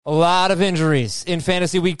A lot of injuries in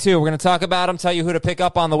Fantasy Week 2. We're going to talk about them, tell you who to pick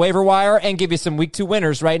up on the waiver wire, and give you some Week 2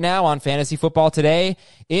 winners right now on Fantasy Football Today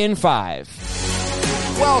in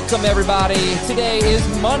 5. Welcome, everybody. Today is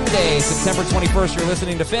Monday, September 21st. You're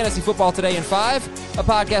listening to Fantasy Football Today in 5, a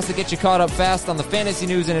podcast that gets you caught up fast on the fantasy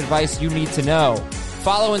news and advice you need to know.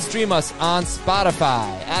 Follow and stream us on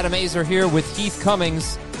Spotify. Adam Azer here with Heath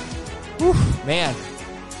Cummings. Whew, man.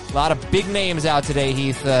 A lot of big names out today,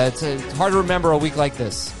 Heath. It's hard to remember a week like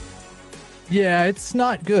this. Yeah, it's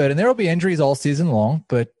not good. And there will be injuries all season long.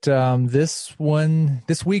 But this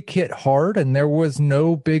week hit hard, and there was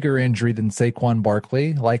no bigger injury than Saquon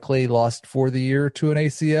Barkley. Likely lost for the year to an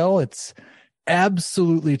ACL. It's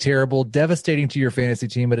absolutely terrible, devastating to your fantasy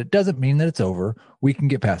team, but it doesn't mean that it's over. We can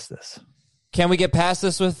get past this. Can we get past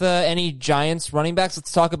this with any Giants running backs?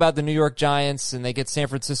 Let's talk about the New York Giants, and they get San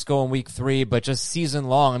Francisco in week 3, but just season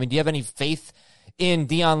long. I mean, do you have any faith in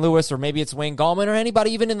Dion Lewis, or maybe it's Wayne Gallman, or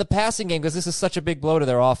anybody even in the passing game, because this is such a big blow to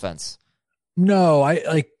their offense? No,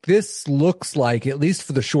 this looks like, at least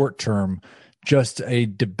for the short term, just a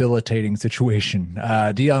debilitating situation.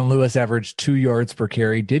 Dion Lewis averaged 2 yards per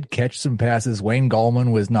carry, did catch some passes. Wayne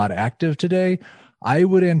Gallman was not active today. I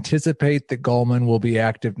would anticipate that Gallman will be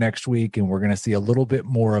active next week, and we're going to see a little bit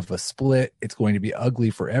more of a split. It's going to be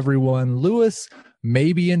ugly for everyone. Lewis,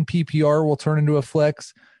 maybe in PPR, will turn into a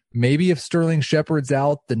flex. Maybe if Sterling Shepard's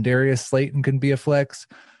out, then Darius Slayton can be a flex.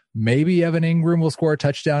 Maybe Evan Ingram will score a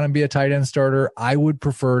touchdown and be a tight end starter. I would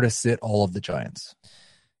prefer to sit all of the Giants.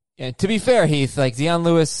 Yeah, to be fair, Heath, like Dion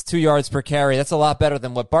Lewis, 2 yards per carry, that's a lot better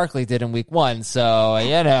than what Barkley did in week 1. So,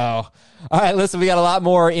 you know. All right, listen, we got a lot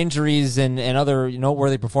more injuries and other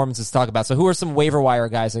noteworthy performances to talk about. So who are some waiver wire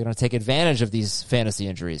guys that are going to take advantage of these fantasy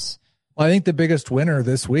injuries? Well, I think the biggest winner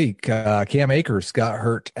this week, Cam Akers got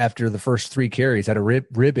hurt after the first 3 carries, had a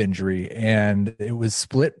rib injury, and it was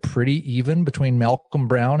split pretty even between Malcolm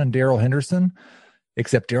Brown and Darrell Henderson.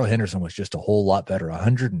 Except Darrell Henderson was just a whole lot better.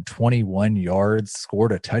 121 yards,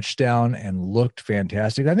 scored a touchdown, and looked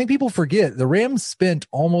fantastic. I think people forget the Rams spent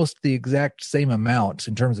almost the exact same amount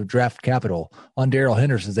in terms of draft capital on Darrell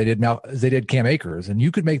Henderson as they did Cam Akers. And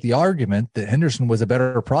you could make the argument that Henderson was a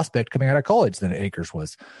better prospect coming out of college than Akers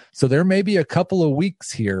was. So there may be a couple of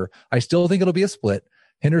weeks here. I still think it'll be a split.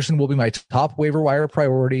 Henderson will be my top waiver wire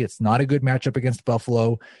priority. It's not a good matchup against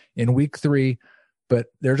Buffalo in week 3. But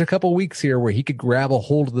there's a couple weeks here where he could grab a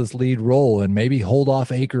hold of this lead role and maybe hold off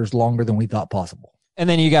Akers longer than we thought possible. And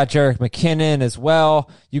then you got Jerick McKinnon as well.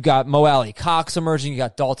 You got Mo Alley Cox emerging. You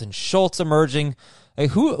got Dalton Schultz emerging.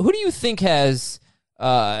 Like, who do you think has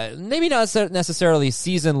maybe not necessarily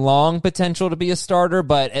season-long potential to be a starter,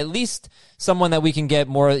 but at least someone that we can get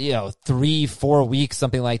more, 3-4 weeks,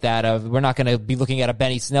 something like that. We're not going to be looking at a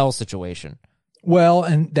Benny Snell situation. Well,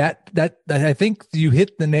 and that I think you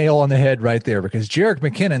hit the nail on the head right there, because Jerick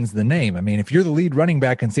McKinnon's the name. I mean, if you're the lead running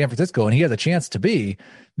back in San Francisco and he has a chance to be,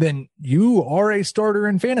 then you are a starter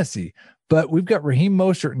in fantasy. But we've got Raheem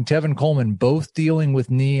Mostert and Tevin Coleman both dealing with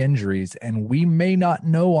knee injuries, and we may not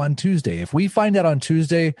know on Tuesday. If we find out on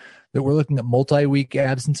Tuesday that we're looking at multi-week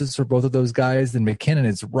absences for both of those guys, then McKinnon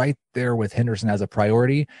is right there with Henderson as a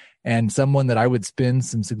priority and someone that I would spend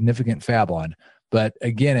some significant fab on. But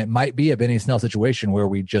again, it might be a Benny Snell situation where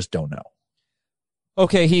we just don't know.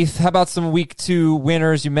 Okay, Heath, how about some week 2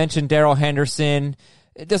 winners? You mentioned Darrell Henderson.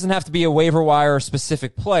 It doesn't have to be a waiver wire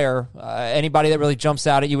specific player. Anybody that really jumps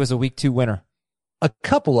out at you as a week 2 winner? A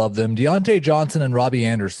couple of them, Deontay Johnson and Robbie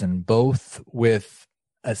Anderson, both with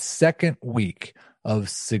a second week of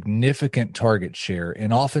significant target share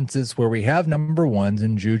in offenses where we have number ones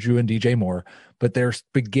in Juju and DJ Moore, but they're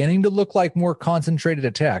beginning to look like more concentrated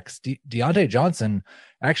attacks. Deontay Johnson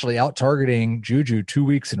actually out-targeting Juju 2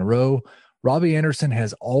 weeks in a row. Robbie Anderson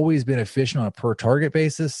has always been efficient on a per-target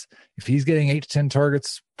basis. If he's getting 8 to 10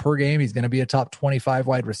 targets per game, he's going to be a top 25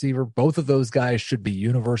 wide receiver. Both of those guys should be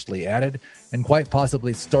universally added and quite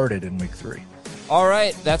possibly started in week 3. All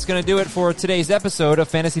right, that's going to do it for today's episode of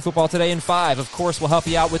Fantasy Football Today in 5. Of course, we'll help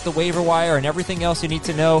you out with the waiver wire and everything else you need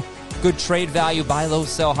to know. Good trade value, buy low,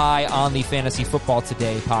 sell high on the Fantasy Football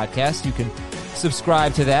Today podcast. You can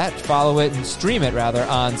subscribe to that, follow it, and stream it, rather,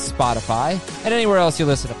 on Spotify and anywhere else you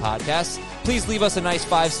listen to podcasts. Please leave us a nice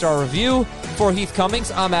 5-star review. For Heath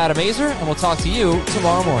Cummings, I'm Adam Azer, and we'll talk to you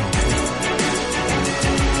tomorrow morning.